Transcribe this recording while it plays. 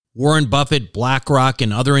Warren Buffett, BlackRock,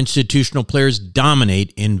 and other institutional players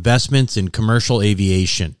dominate investments in commercial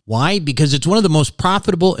aviation. Why? Because it's one of the most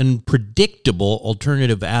profitable and predictable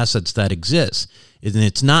alternative assets that exists, and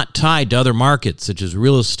it's not tied to other markets such as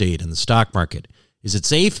real estate and the stock market. Is it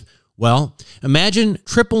safe? Well, imagine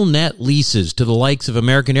triple net leases to the likes of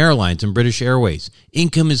American Airlines and British Airways.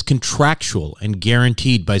 Income is contractual and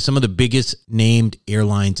guaranteed by some of the biggest named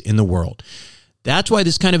airlines in the world. That's why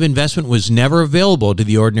this kind of investment was never available to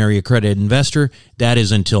the ordinary accredited investor. That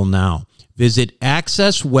is until now. Visit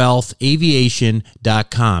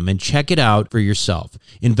accesswealthaviation.com and check it out for yourself.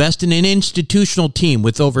 Invest in an institutional team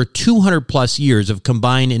with over 200 plus years of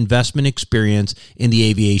combined investment experience in the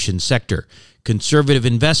aviation sector. Conservative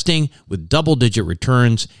investing with double-digit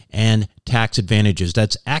returns and tax advantages.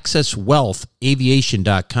 That's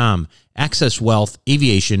accesswealthaviation.com.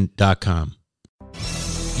 accesswealthaviation.com.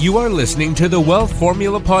 You are listening to the Wealth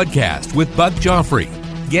Formula Podcast with Buck Joffrey.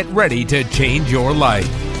 Get ready to change your life.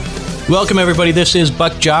 Welcome, everybody. This is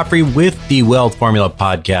Buck Joffrey with the Wealth Formula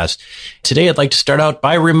Podcast. Today, I'd like to start out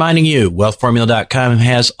by reminding you, wealthformula.com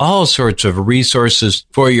has all sorts of resources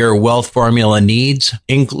for your wealth formula needs,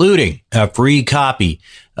 including a free copy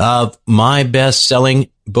of my best-selling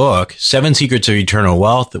book, 7 Secrets of Eternal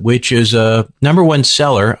Wealth, which is a #1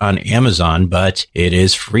 seller on Amazon, but it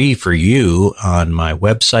is free for you on my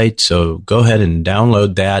website. So go ahead and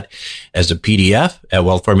download that as a PDF at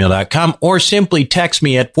wealthformula.com, or simply text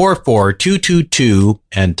me at 44222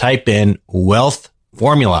 and type in Wealth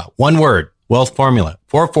Formula. One word, Wealth Formula,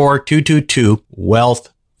 44222 Wealth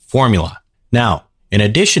Formula. Now, in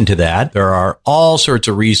addition to that, there are all sorts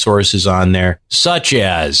of resources on there, such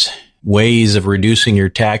as ways of reducing your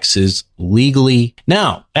taxes legally.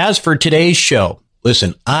 Now, as for today's show,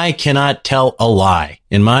 listen, I cannot tell a lie.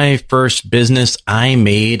 In my first business, I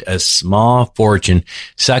made a small fortune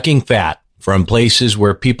sucking fat from places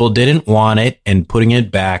where people didn't want it and putting it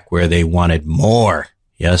back where they wanted more.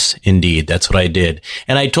 Yes, indeed. That's what I did.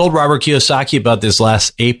 And I told Robert Kiyosaki about this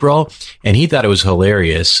last April, and he thought it was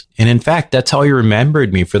hilarious. And in fact, that's how he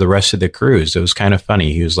remembered me for the rest of the cruise. It was kind of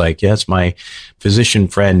funny. He was like, yeah, it's my physician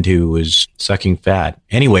friend who was sucking fat.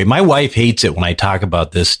 Anyway, my wife hates it when I talk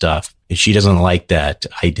about this stuff. She doesn't like that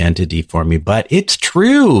identity for me, but it's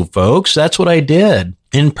true, folks. That's what I did.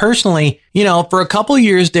 And personally, you know, for a couple of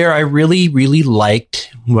years there, I really liked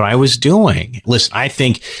what I was doing. Listen, I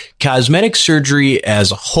think cosmetic surgery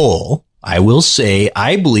as a whole, I will say,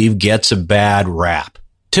 I believe gets a bad rap.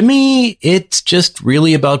 To me, it's just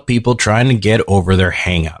really about people trying to get over their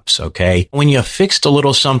hangups, okay? When you fixed a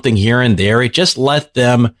little something here and there, it just let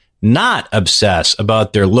them not obsess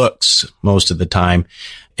about their looks most of the time.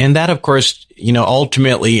 And that, of course, you know,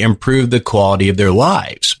 ultimately improved the quality of their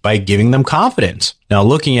lives by giving them confidence. Now,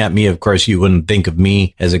 looking at me, of course, you wouldn't think of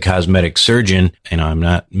me as a cosmetic surgeon. You know, I'm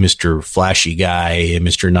not Mr. Flashy Guy,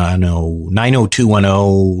 Mr.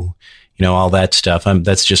 90210, you know, all that stuff.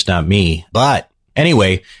 That's just not me. But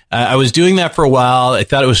anyway, I was doing that for a while. I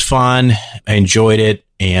thought it was fun. I enjoyed it.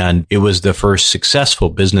 And it was the first successful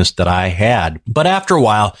business that I had. But after a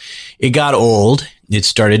while, it got old. It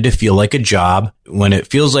started to feel like a job. When it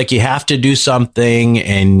feels like you have to do something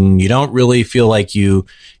and you don't really feel like you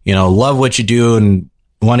love what you do and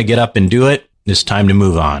want to get up and do it, it's time to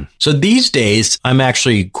move on. So these days, I'm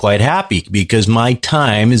actually quite happy because my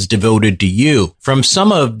time is devoted to you. From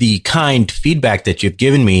some of the kind feedback that you've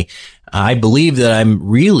given me, I believe that I'm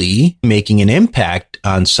really making an impact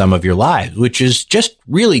on some of your lives, which is just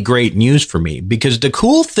really great news for me, because the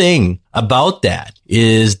cool thing about that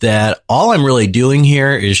is that all I'm really doing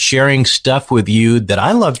here is sharing stuff with you that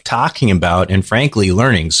I love talking about and frankly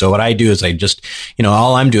learning. So what I do is I just,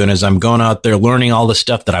 all I'm doing is I'm going out there learning all the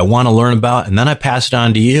stuff that I want to learn about, and then I pass it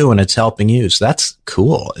on to you and it's helping you. So that's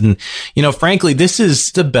cool. And, frankly, this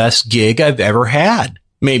is the best gig I've ever had.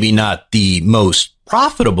 Maybe not the most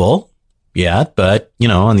profitable, yeah, but,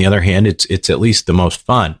 on the other hand, it's at least the most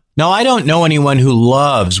fun. Now, I don't know anyone who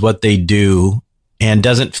loves what they do and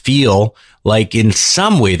doesn't feel like in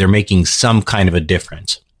some way they're making some kind of a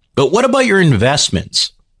difference. But what about your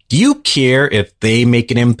investments? Do you care if they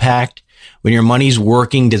make an impact? When your money's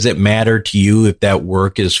working, does it matter to you if that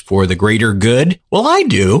work is for the greater good? Well, I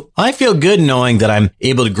do. I feel good knowing that I'm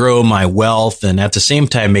able to grow my wealth and at the same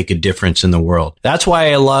time make a difference in the world. That's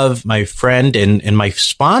why I love my friend and my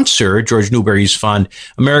sponsor, George Newberry's fund,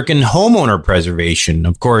 American Homeowner Preservation.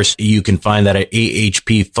 Of course, you can find that at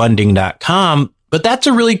ahpfunding.com. But that's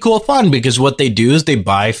a really cool fund because what they do is they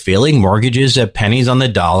buy failing mortgages at pennies on the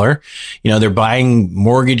dollar. They're buying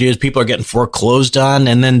mortgages people are getting foreclosed on,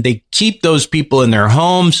 and then they keep those people in their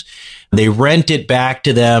homes. They rent it back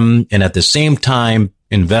to them. And at the same time,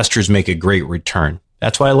 investors make a great return.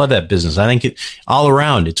 That's why I love that business. I think all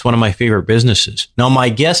around, it's one of my favorite businesses. Now, my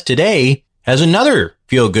guest today has another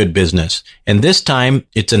feel-good business, and this time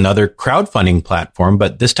it's another crowdfunding platform,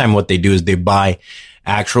 but this time what they do is they buy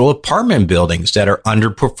actual apartment buildings that are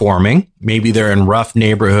underperforming. Maybe they're in rough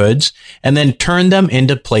neighborhoods, and then turn them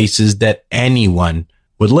into places that anyone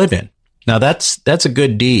would live in. Now, that's a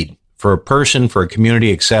good deed for a person, for a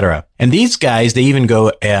community, etc. And these guys, they even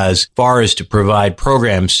go as far as to provide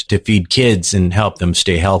programs to feed kids and help them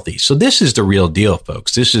stay healthy. So this is the real deal,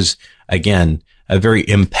 folks. This is, again, a very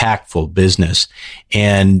impactful business.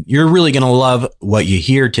 And you're really going to love what you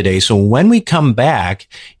hear today. So when we come back,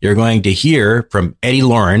 you're going to hear from Eddie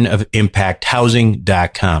Lauren of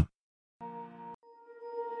ImpactHousing.com.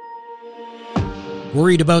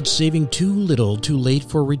 Worried about saving too little, too late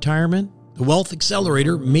for retirement? The Wealth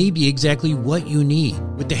Accelerator may be exactly what you need.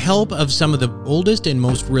 With the help of some of the oldest and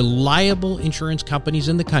most reliable insurance companies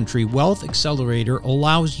in the country, Wealth Accelerator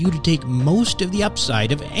allows you to take most of the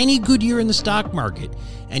upside of any good year in the stock market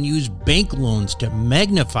and use bank loans to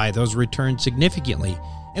magnify those returns significantly.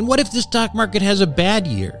 And what if the stock market has a bad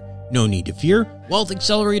year? No need to fear. Wealth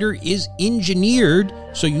Accelerator is engineered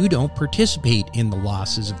so you don't participate in the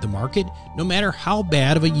losses of the market, no matter how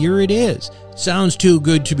bad of a year it is. Sounds too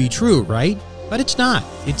good to be true, right? But it's not.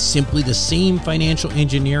 It's simply the same financial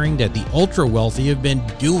engineering that the ultra wealthy have been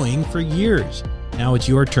doing for years. Now it's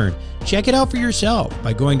your turn. Check it out for yourself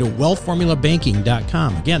by going to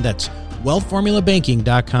wealthformulabanking.com. Again, that's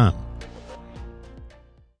wealthformulabanking.com.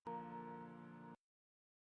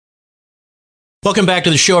 Welcome back to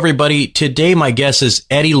the show, everybody. Today, my guest is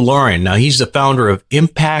Eddie Lauren. Now, he's the founder of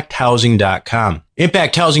ImpactHousing.com.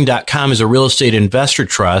 ImpactHousing.com is a real estate investor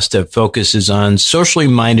trust that focuses on socially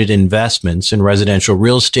minded investments in residential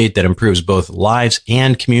real estate that improves both lives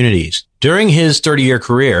and communities. During his 30-year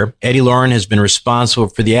career, Eddie Lauren has been responsible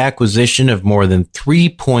for the acquisition of more than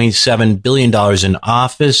 $3.7 billion in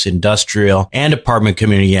office, industrial, and apartment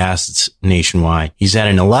community assets nationwide. He's had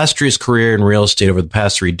an illustrious career in real estate over the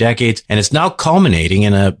past 3 decades, and it's now culminating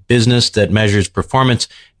in a business that measures performance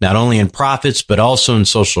not only in profits, but also in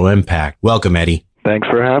social impact. Welcome, Eddie. Thanks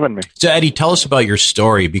for having me. So, Eddie, tell us about your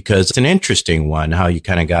story, because it's an interesting one, how you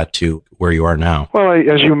kind of got to where you are now. Well,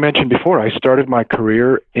 as you mentioned before, I started my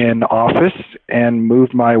career in office and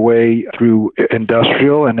moved my way through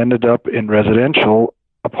industrial and ended up in residential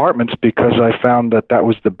apartments because I found that that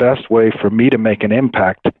was the best way for me to make an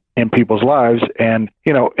impact in people's lives. And,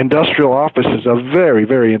 you know, industrial office is a very,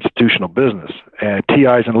 very institutional business.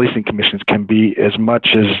 TIs and leasing commissions can be as much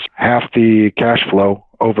as half the cash flow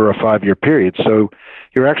over a 5-year period. So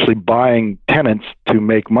you're actually buying tenants to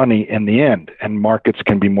make money in the end, and markets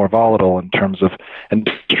can be more volatile in terms of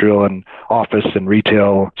industrial and office and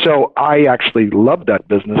retail. So I actually loved that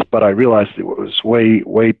business, but I realized it was way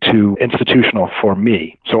too institutional for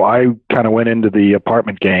me. So I kind of went into the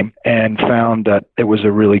apartment game and found that it was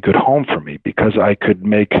a really good home for me because I could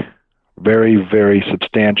make very, very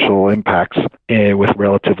substantial impacts with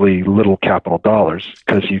relatively little capital dollars,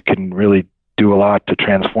 because you can really do a lot to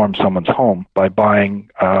transform someone's home by buying,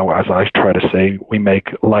 as I try to say, we make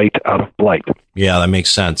light out of blight. Yeah, that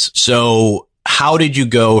makes sense. So how did you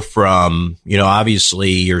go from, you know,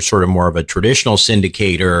 obviously you're sort of more of a traditional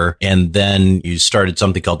syndicator, and then you started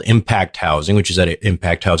something called Impact Housing, which is at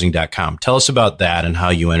ImpactHousing.com. Tell us about that and how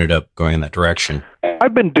you ended up going in that direction.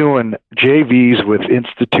 I've been doing JVs with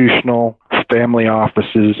institutional family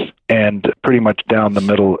offices and pretty much down the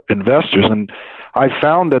middle investors. And I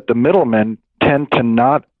found that the middlemen tend to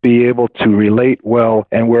not be able to relate well,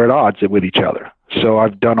 and we're at odds with each other. So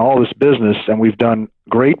I've done all this business, and we've done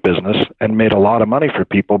great business and made a lot of money for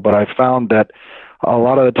people, but I found that a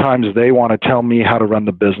lot of the times they want to tell me how to run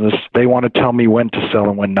the business. They want to tell me when to sell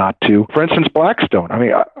and when not to. For instance, Blackstone. I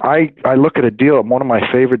mean, I look at a deal, one of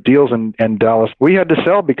my favorite deals in Dallas. We had to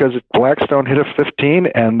sell because Blackstone hit a 15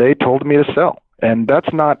 and they told me to sell. And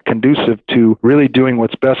that's not conducive to really doing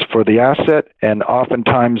what's best for the asset. And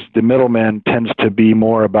oftentimes the middleman tends to be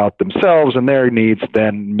more about themselves and their needs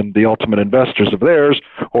than the ultimate investors of theirs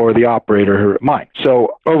or the operator mine.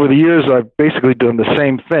 So over the years, I've basically done the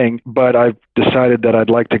same thing, but I've decided that I'd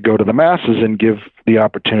like to go to the masses and give the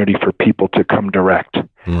opportunity for people to come direct.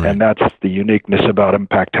 Right. And that's the uniqueness about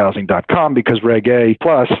ImpactHousing.com, because Reg A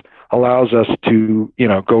Plus allows us to,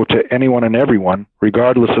 go to anyone and everyone,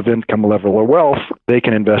 regardless of income level or wealth. They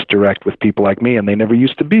can invest direct with people like me, and they never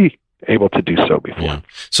used to be able to do so before. Yeah.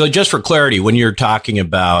 So just for clarity, when you're talking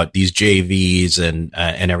about these JVs and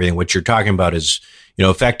everything, what you're talking about is,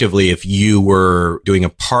 effectively if you were doing a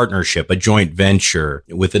partnership, a joint venture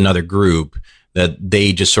with another group, that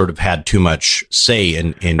they just sort of had too much say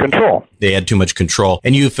in control. They had too much control.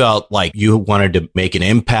 And you felt like you wanted to make an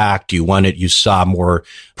impact. You saw more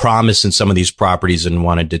promise in some of these properties and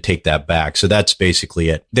wanted to take that back. So that's basically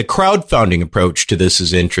it. The crowdfunding approach to this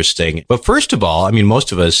is interesting. But first of all, I mean,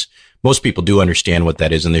 most people do understand what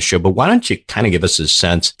that is in this show, but why don't you kind of give us a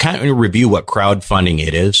sense, kind of review what crowdfunding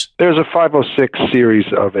it is? There's a 506 series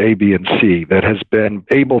of A, B, and C that has been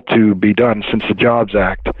able to be done since the Jobs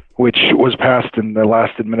Act, which was passed in the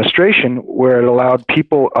last administration, where it allowed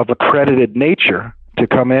people of accredited nature to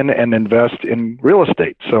come in and invest in real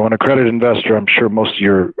estate. So an accredited investor, I'm sure most of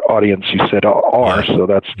your audience, you said, are. So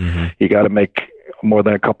that's, you got to make more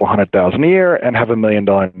than a couple $100,000 a year and have $1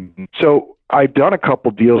 million. So I've done a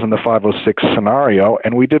couple deals in the 506 scenario,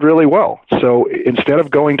 and we did really well. So instead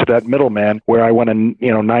of going to that middleman where I went in,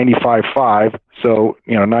 95-5, so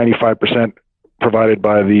 95% provided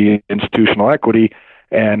by the institutional equity,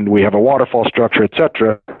 and we have a waterfall structure, et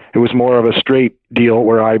cetera, it was more of a straight deal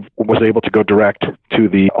where I was able to go direct to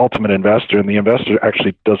the ultimate investor, and the investor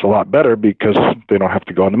actually does a lot better because they don't have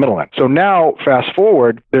to go in the middleman. So now, fast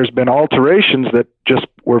forward, there's been alterations that just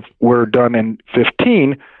were done in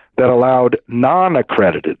 15 that allowed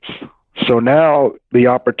non-accrediteds. So now the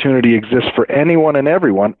opportunity exists for anyone and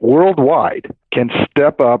everyone worldwide can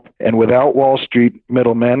step up and without Wall Street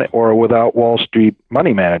middlemen or without Wall Street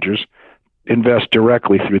money managers, invest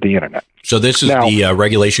directly through the internet. So this is the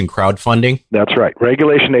regulation crowdfunding? That's right.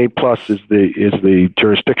 Regulation A+ is the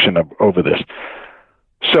jurisdiction over this.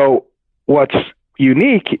 So what's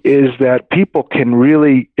unique is that people can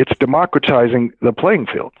it's democratizing the playing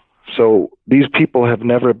field. So these people have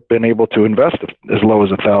never been able to invest as low as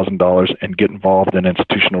 $1,000 and get involved in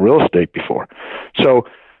institutional real estate before. So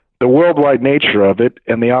the worldwide nature of it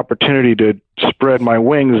and the opportunity to spread my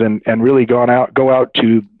wings and really go out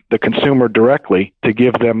to the consumer directly to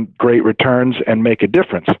give them great returns and make a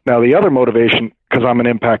difference. Now, the other motivation, because I'm an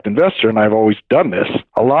impact investor and I've always done this,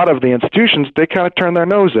 a lot of the institutions, they kind of turn their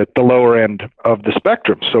nose at the lower end of the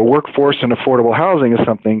spectrum. So workforce and affordable housing is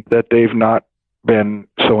something that they've not been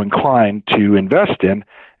so inclined to invest in.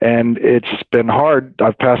 And it's been hard.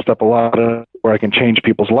 I've passed up a lot of where I can change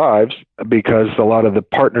people's lives because a lot of the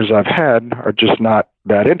partners I've had are just not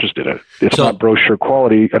that interested in it. It's not brochure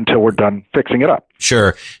quality until we're done fixing it up.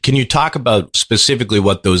 Sure. Can you talk about specifically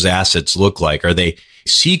what those assets look like? Are they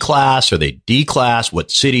C class? Are they D class? What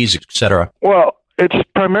cities, et cetera? Well, it's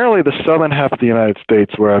primarily the southern half of the United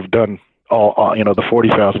States where I've done all the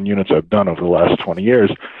 40,000 units I've done over the last 20 years,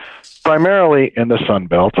 primarily in the Sun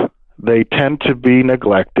Belt. They tend to be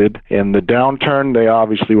neglected. In the downturn, they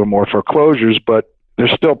obviously were more foreclosures, but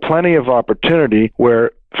there's still plenty of opportunity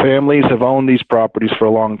where families have owned these properties for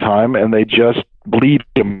a long time and they just bleed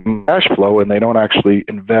cash flow and they don't actually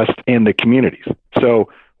invest in the communities. So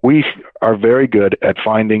we are very good at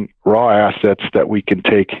finding raw assets that we can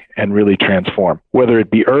take and really transform, whether it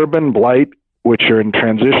be urban, blight, which are in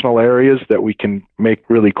transitional areas that we can make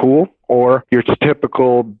really cool, or your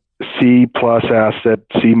typical C+ asset,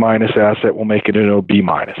 C- asset will make it into a B-.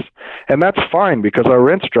 And that's fine because our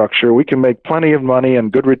rent structure, we can make plenty of money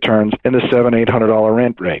and good returns in the $700-800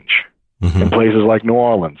 rent range in places like New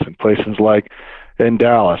Orleans, in places like in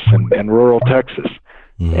Dallas and rural Texas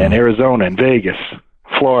and Arizona and Vegas,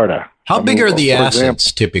 Florida. How big are the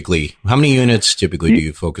assets typically? How many units typically do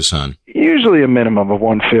you focus on? Usually a minimum of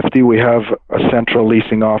 150. We have a central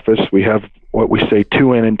leasing office. We have what we say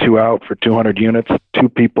 2 in and 2 out for 200 units, 2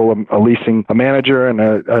 people, a manager and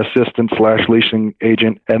an assistant/leasing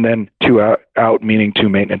agent, and then 2 out, meaning 2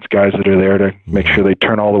 maintenance guys that are there to make sure they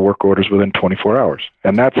turn all the work orders within 24 hours.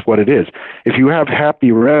 And that's what it is. If you have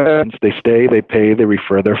happy residents, they stay, they pay, they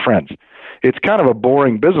refer their friends. It's kind of a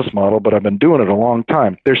boring business model, but I've been doing it a long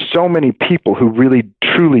time. There's so many people who really,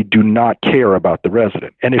 truly do not care about the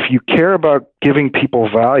resident. And if you care about giving people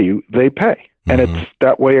value, they pay. And it's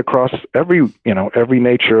that way across every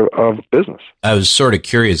nature of business. I was sort of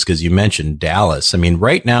curious because you mentioned Dallas. I mean,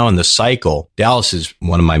 right now in the cycle, Dallas is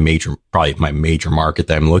one of probably my major market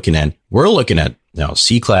that I'm looking at. We're looking at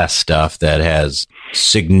C-class stuff that has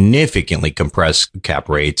significantly compressed cap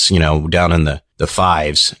rates, down in the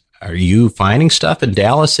 5s. Are you finding stuff in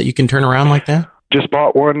Dallas that you can turn around like that? Just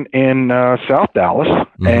bought one in South Dallas,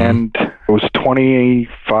 and it was 25%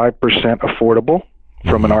 affordable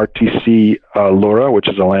from an RTC LURA, which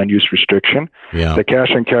is a land use restriction. Yeah. The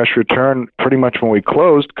cash on cash return, pretty much when we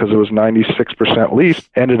closed, because it was 96% leased,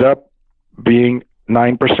 ended up being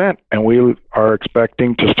 9%, and we are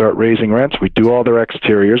expecting to start raising rents. We do all their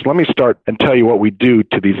exteriors. Let me start and tell you what we do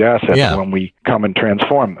to these assets when we come and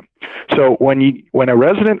transform them. So when a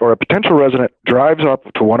resident or a potential resident drives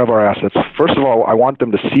up to one of our assets, first of all, I want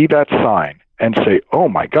them to see that sign and say, oh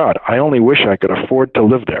my God, I only wish I could afford to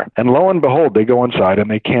live there. And lo and behold, they go inside and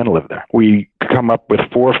they can live there. We come up with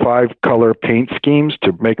 4 or 5 color paint schemes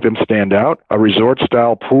to make them stand out, a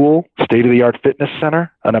resort-style pool, state-of-the-art fitness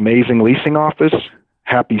center, an amazing leasing office,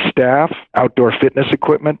 happy staff, outdoor fitness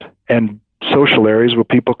equipment, and social areas where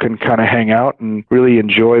people can kind of hang out and really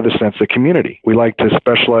enjoy the sense of community. We like to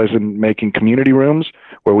specialize in making community rooms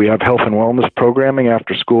where we have health and wellness programming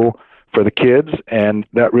after school for the kids, and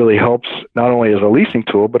that really helps not only as a leasing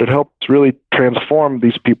tool, but it helps really transform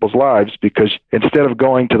these people's lives, because instead of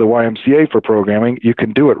going to the YMCA for programming, you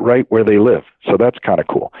can do it right where they live. So that's kind of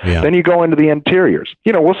cool. Yeah. Then you go into the interiors.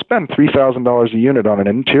 We'll spend $3,000 a unit on an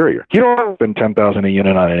interior. You don't have to spend $10,000 a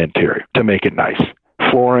unit on an interior to make it nice.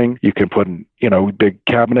 Flooring, you can put in, big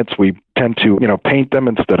cabinets. We tend to, paint them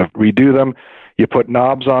instead of redo them. You put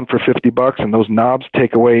knobs on for $50, and those knobs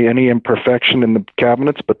take away any imperfection in the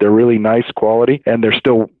cabinets, but they're really nice quality, and they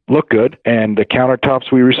still look good. And the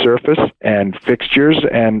countertops we resurface, and fixtures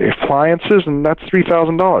and appliances, and that's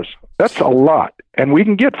 $3,000. That's a lot, and we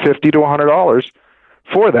can get $50 to $100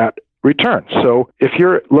 for that return. So if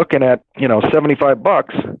you're looking at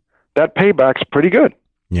 $75, that payback's pretty good.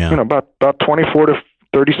 Yeah. About 24 to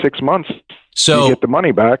 36 months, so you get the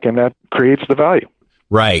money back, and that creates the value.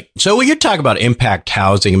 Right. So when you talk about impact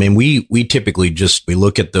housing, I mean, we typically we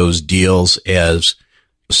look at those deals as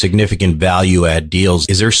significant value add deals.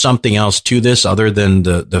 Is there something else to this other than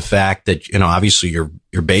the fact that, obviously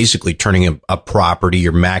you're basically turning a property,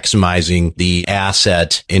 you're maximizing the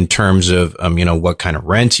asset in terms of, what kind of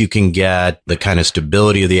rents you can get, the kind of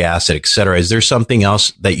stability of the asset, et cetera. Is there something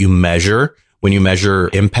else that you measure when you measure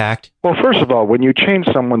impact? Well, first of all, when you change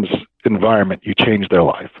someone's environment, you change their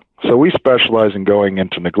life. So we specialize in going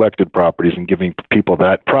into neglected properties and giving people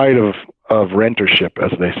that pride of rentership,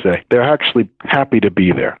 as they say. They're actually happy to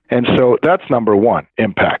be there. And so that's number one,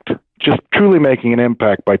 impact. Just truly making an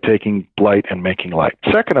impact by taking blight and making light.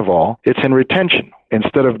 Second of all, it's in retention.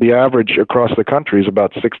 Instead of the average across the country is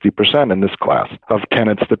about 60% in this class of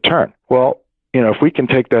tenants that turn. Well, if we can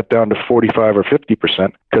take that down to 45 or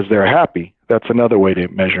 50% because they're happy, that's another way to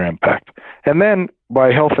measure impact. And then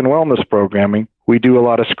by health and wellness programming, we do a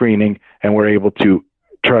lot of screening, and we're able to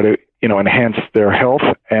try to, enhance their health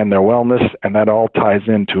and their wellness, and that all ties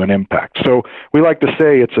into an impact. So we like to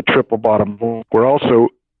say it's a triple bottom line. We're also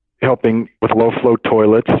helping with low flow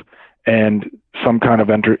toilets and some kind of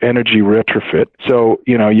energy retrofit. So,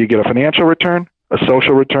 you get a financial return, a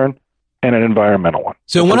social return, and an environmental one.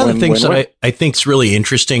 So one of the things that I think is really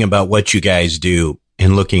interesting about what you guys do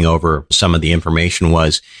in looking over some of the information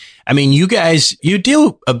was, you guys, you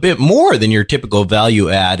do a bit more than your typical value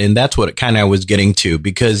add. And that's what it kind of was getting to,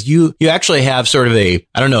 because you actually have sort of I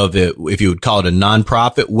don't know if you would call it a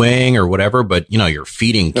nonprofit wing or whatever, but you're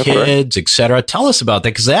feeding kids, et cetera. Tell us about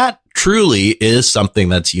that, because that truly is something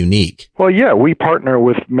that's unique. Well, yeah, we partner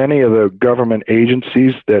with many of the government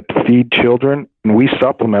agencies that feed children, and we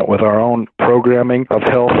supplement with our own programming of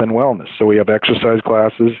health and wellness. So we have exercise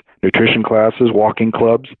classes, nutrition classes, walking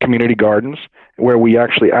clubs, community gardens, where we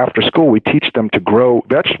actually, after school, we teach them to grow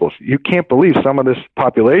vegetables. You can't believe some of this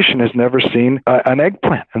population has never seen an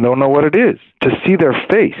eggplant and don't know what it is. To see their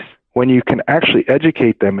face when you can actually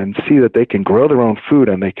educate them and see that they can grow their own food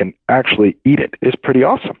and they can actually eat it is pretty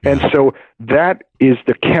awesome. And so that is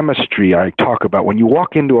the chemistry I talk about. When you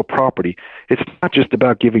walk into a property, it's not just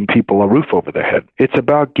about giving people a roof over their head. It's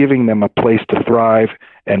about giving them a place to thrive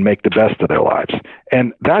and make the best of their lives.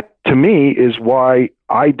 And that, to me, is why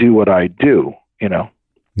I do what I do,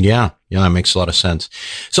 Yeah, that makes a lot of sense.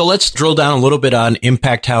 So let's drill down a little bit on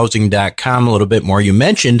impacthousing.com a little bit more. You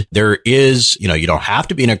mentioned there is, you don't have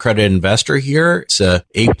to be an accredited investor here. It's a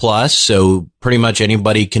A+, so pretty much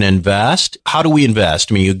anybody can invest. How do we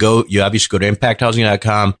invest? You obviously go to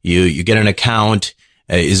impacthousing.com, you get an account.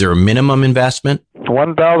 Is there a minimum investment?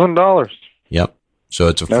 $1,000. Yep. So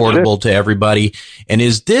it's affordable to everybody. And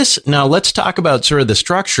is this, now let's talk about sort of the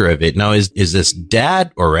structure of it. Now, is this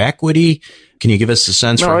debt or equity? Can you give us a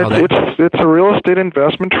sense for how that? It's a real estate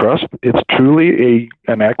investment trust. It's truly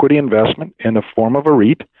an equity investment in the form of a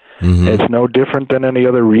REIT. Mm-hmm. It's no different than any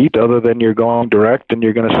other REIT, other than you're going direct and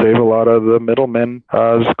you're going to save a lot of the middlemen's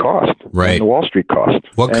cost, right? The Wall Street cost.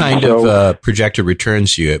 What kind of projected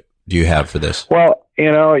returns do you have for this? Well,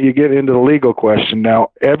 you get into the legal question.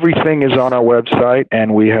 Now, everything is on our website,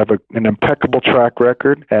 and we have an impeccable track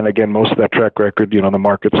record. And again, most of that track record, the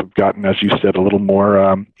markets have gotten, as you said, a little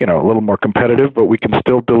more competitive, but we can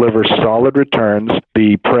still deliver solid returns.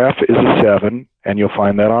 The pref is a 7, and you'll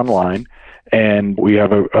find that online. And we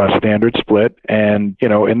have a standard split. And,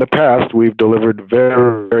 in the past, we've delivered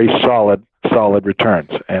very, very solid solid returns.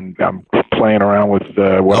 And I'm playing around with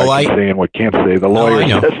what I can say and what can't say. The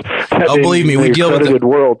lawyer says believe me, we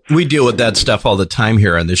deal with that stuff all the time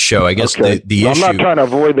here on this show. I guess the issue. I'm not trying to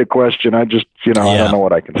avoid the question. I just, I don't know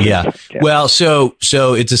what I can say. Yeah. Well, so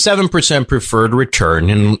it's a 7% preferred return.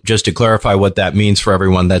 And just to clarify what that means for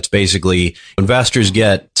everyone, that's basically investors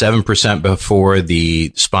get 7% before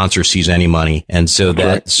the sponsor sees any money. And so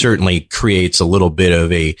that certainly creates a little bit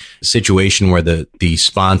of a situation where the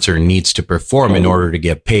sponsor needs to perform in order to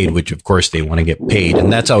get paid, which of course they want to get paid.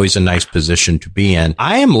 And that's always a nice position to be in.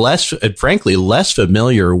 I am frankly less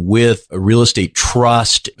familiar with a real estate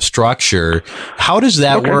trust structure. How does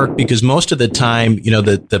that work? Because most of the time,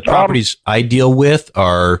 the properties I deal with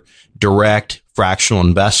are direct fractional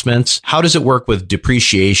investments. How does it work with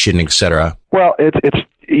depreciation, et cetera? Well,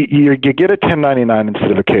 you get a 1099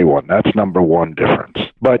 instead of a K1. That's number one difference.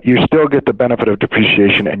 But you still get the benefit of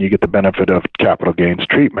depreciation and you get the benefit of capital gains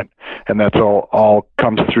treatment. And that's all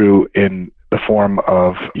comes through in the form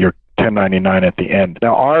of your 1099 at the end.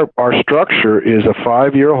 Now, our structure is a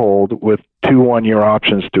 5-year hold with 2 1-year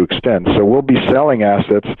options to extend. So we'll be selling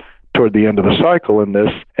assets toward the end of the cycle in this,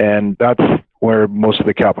 and that's where most of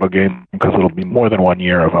the capital gain, because it'll be more than 1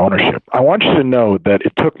 year of ownership. I want you to know that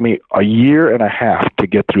it took me a year and a half to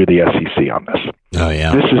get through the SEC on this. Oh,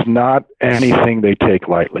 yeah. This is not anything they take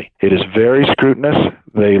lightly. It is very scrutinous.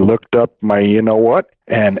 They looked up my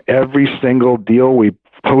and every single deal we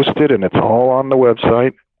posted, and it's all on the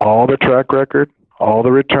website, all the track record, all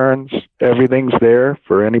the returns, everything's there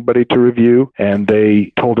for anybody to review. And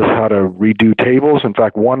they told us how to redo tables. In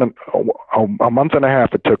fact, a month and a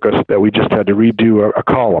half it took us that we just had to redo a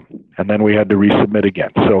column, and then we had to resubmit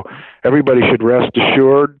again. So everybody should rest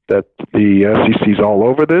assured that the SEC's all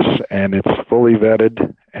over this, and it's fully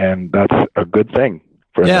vetted, and that's a good thing.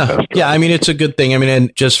 Yeah. I mean, it's a good thing. I mean,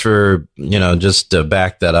 and just for, just to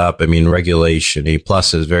back that up, I mean, Regulation A+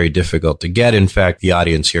 is very difficult to get. In fact, the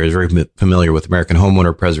audience here is very familiar with American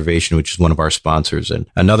Homeowner Preservation, which is one of our sponsors, and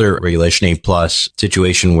another Regulation A+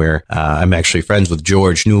 situation where I'm actually friends with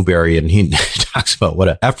George Newberry, and he talks about what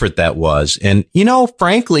an effort that was. And,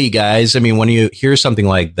 frankly, guys, I mean, when you hear something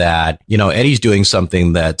like that, Eddie's doing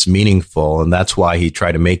something that's meaningful, and that's why he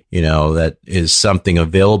tried to make, that is something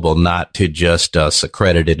available, not to just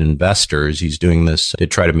accredited investors. He's doing this to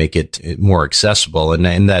try to make it more accessible,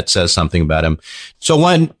 and that says something about him. So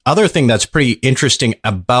one other thing that's pretty interesting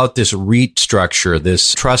about this REIT structure,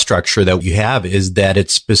 this trust structure that you have, is that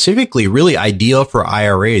it's specifically really ideal for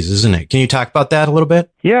IRAs, isn't it? Can you talk about that a little bit?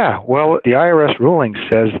 Yeah, well, the IRS ruling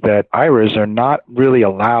says that IRAs are not really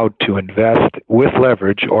allowed to invest with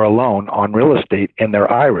leverage or a loan on real estate in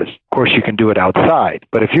their IRAs. Of course, you can do it outside,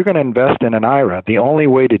 but if you're going to invest in an IRA, the only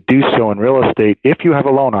way to do so in real estate, if you have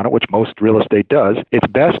a loan on it, which most real estate does, it's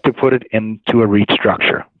best to put it into a REIT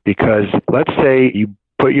structure. Because let's say you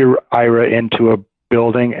put your IRA into a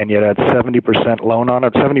building and you had 70% loan on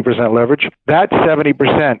it, 70% leverage, that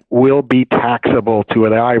 70% will be taxable to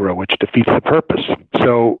an IRA, which defeats the purpose.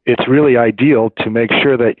 So it's really ideal to make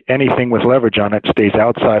sure that anything with leverage on it stays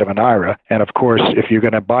outside of an IRA. And of course, if you're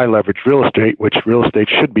going to buy leveraged real estate, which real estate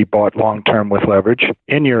should be bought long-term with leverage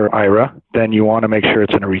in your IRA, then you want to make sure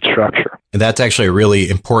it's in a REIT structure. And that's actually a really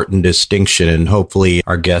important distinction, and hopefully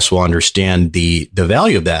our guests will understand the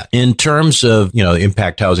value of that. In terms of,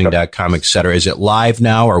 impacthousing.com, et cetera, is it live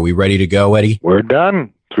now? Are we ready to go, Eddie? We're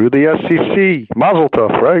done. Through the SEC. Mazel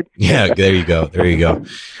tov, right? Yeah, there you go.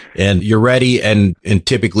 And you're ready, and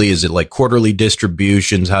typically, is it like quarterly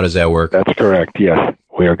distributions? How does that work? That's correct, yes.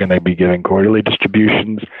 We are going to be giving quarterly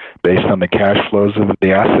distributions based on the cash flows of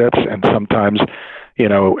the assets, and sometimes,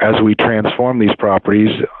 as we transform these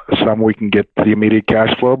properties, some we can get the immediate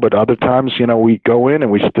cash flow, but other times, we go in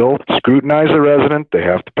and we still scrutinize the resident. They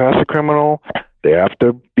have to pass a criminal. They have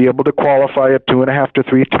to be able to qualify at 2.5 to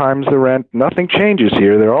 3 times the rent. Nothing changes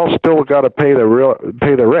here. They're all still got to pay the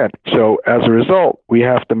rent. So as a result, we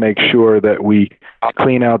have to make sure that we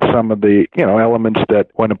clean out some of the elements that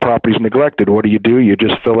when a property is neglected, what do? You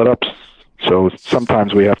just fill it up. So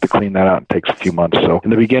sometimes we have to clean that out. It takes a few months. So in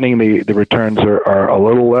the beginning, the returns are a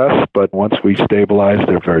little less, but once we stabilize,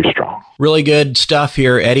 they're very strong. Really good stuff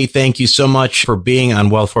here. Eddie, thank you so much for being on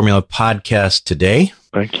Wealth Formula Podcast today.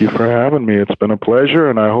 Thank you for having me. It's been a pleasure,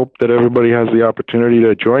 and I hope that everybody has the opportunity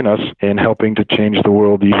to join us in helping to change the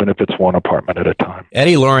world, even if it's one apartment at a time.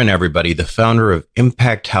 Eddie Loren, everybody, the founder of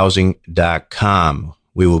ImpactHousing.com.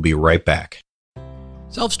 We will be right back.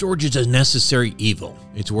 Self-storage is a necessary evil.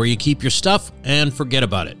 It's where you keep your stuff and forget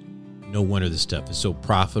about it. No wonder this stuff is so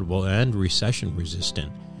profitable and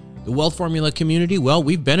recession-resistant. The Wealth Formula community, well,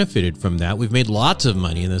 we've benefited from that. We've made lots of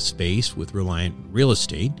money in this space with Reliant Real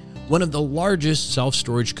Estate. one of the largest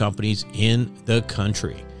self-storage companies in the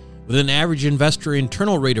country. With an average investor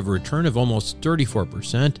internal rate of return of almost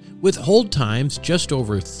 34%, with hold times just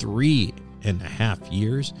over 3.5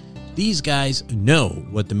 years, these guys know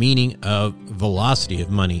what the meaning of velocity of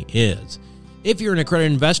money is. If you're an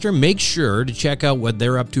accredited investor, make sure to check out what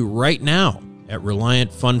they're up to right now at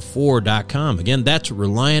ReliantFund4.com. Again, that's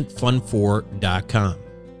ReliantFund4.com.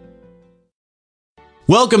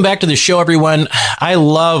 Welcome back to the show, everyone. I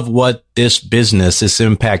love what this business, this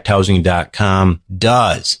ImpactHousing.com,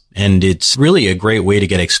 does. And it's really a great way to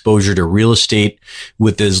get exposure to real estate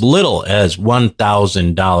with as little as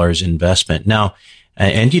 $1,000 investment. Now,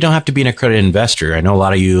 and you don't have to be an accredited investor. I know a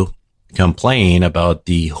lot of you complain about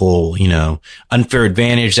the whole, unfair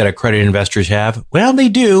advantage that accredited investors have. Well, they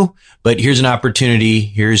do, but here's an opportunity.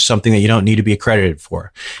 Here's something that you don't need to be accredited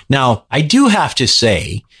for. Now, I do have to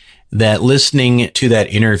say that listening to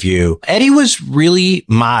that interview, Eddie was really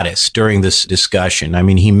modest during this discussion. I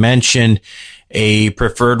mean, he mentioned a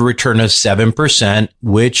preferred return of 7%,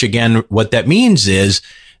 which again, what that means is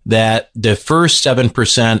that the first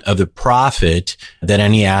 7% of the profit that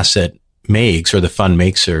any asset makes, or the fund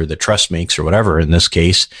makes, or the trust makes, or whatever in this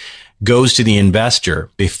case, goes to the investor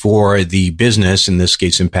before the business, in this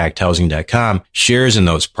case, ImpactHousing.com, shares in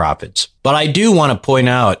those profits. But I do want to point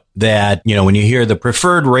out that, when you hear the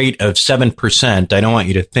preferred rate of 7%, I don't want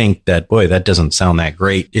you to think that, boy, that doesn't sound that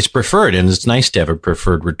great. It's preferred, and it's nice to have a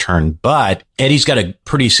preferred return. But Eddie's got a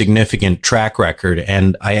pretty significant track record,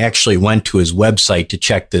 and I actually went to his website to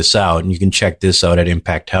check this out, and you can check this out at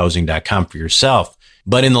ImpactHousing.com for yourself.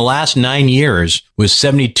 But in the last 9 years, with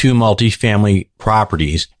 72 multifamily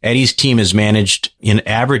properties, Eddie's team has managed an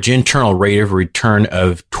average internal rate of return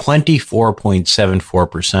of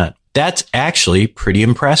 24.74%. That's actually pretty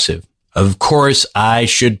impressive. Of course, I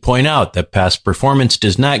should point out that past performance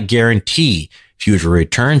does not guarantee future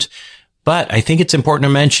returns, but I think it's important to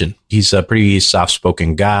mention he's a pretty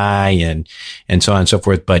soft-spoken guy and so on and so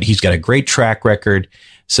forth, but he's got a great track record.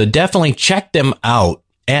 So definitely check them out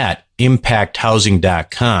at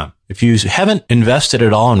ImpactHousing.com. If you haven't invested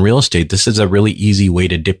at all in real estate, this is a really easy way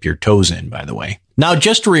to dip your toes in, by the way. Now,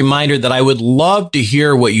 just a reminder that I would love to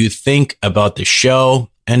hear what you think about the show.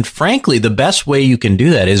 And frankly, the best way you can do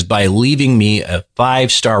that is by leaving me a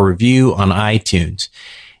 5-star review on iTunes.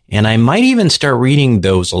 And I might even start reading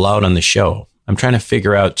those aloud on the show. I'm trying to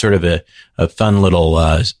figure out sort of a fun little,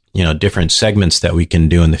 different segments that we can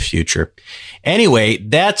do in the future. Anyway,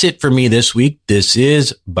 that's it for me this week. This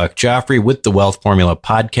is Buck Joffrey with the Wealth Formula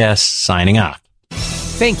Podcast, signing off.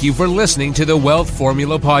 Thank you for listening to the Wealth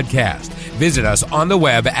Formula Podcast. Visit us on the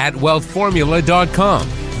web at wealthformula.com.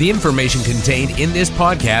 The information contained in this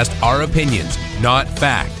podcast are opinions, not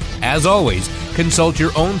fact. As always, consult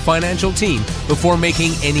your own financial team before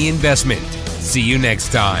making any investment. See you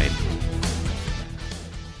next time.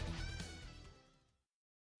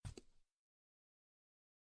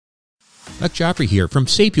 Buck Joffrey here from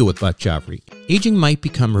Sapio with Buck Joffrey. Aging might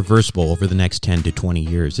become reversible over the next 10 to 20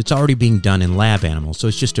 years. It's already being done in lab animals, so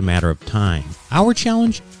it's just a matter of time. Our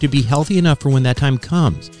challenge? To be healthy enough for when that time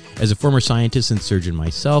comes. As a former scientist and surgeon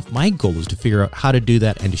myself, my goal is to figure out how to do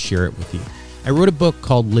that and to share it with you. I wrote a book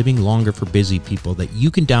called Living Longer for Busy People that you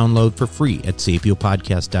can download for free at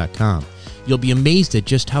sapiopodcast.com. You'll be amazed at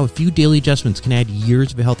just how a few daily adjustments can add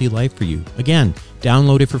years of a healthy life for you. Again,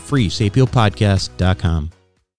 download it for free, sapiopodcast.com.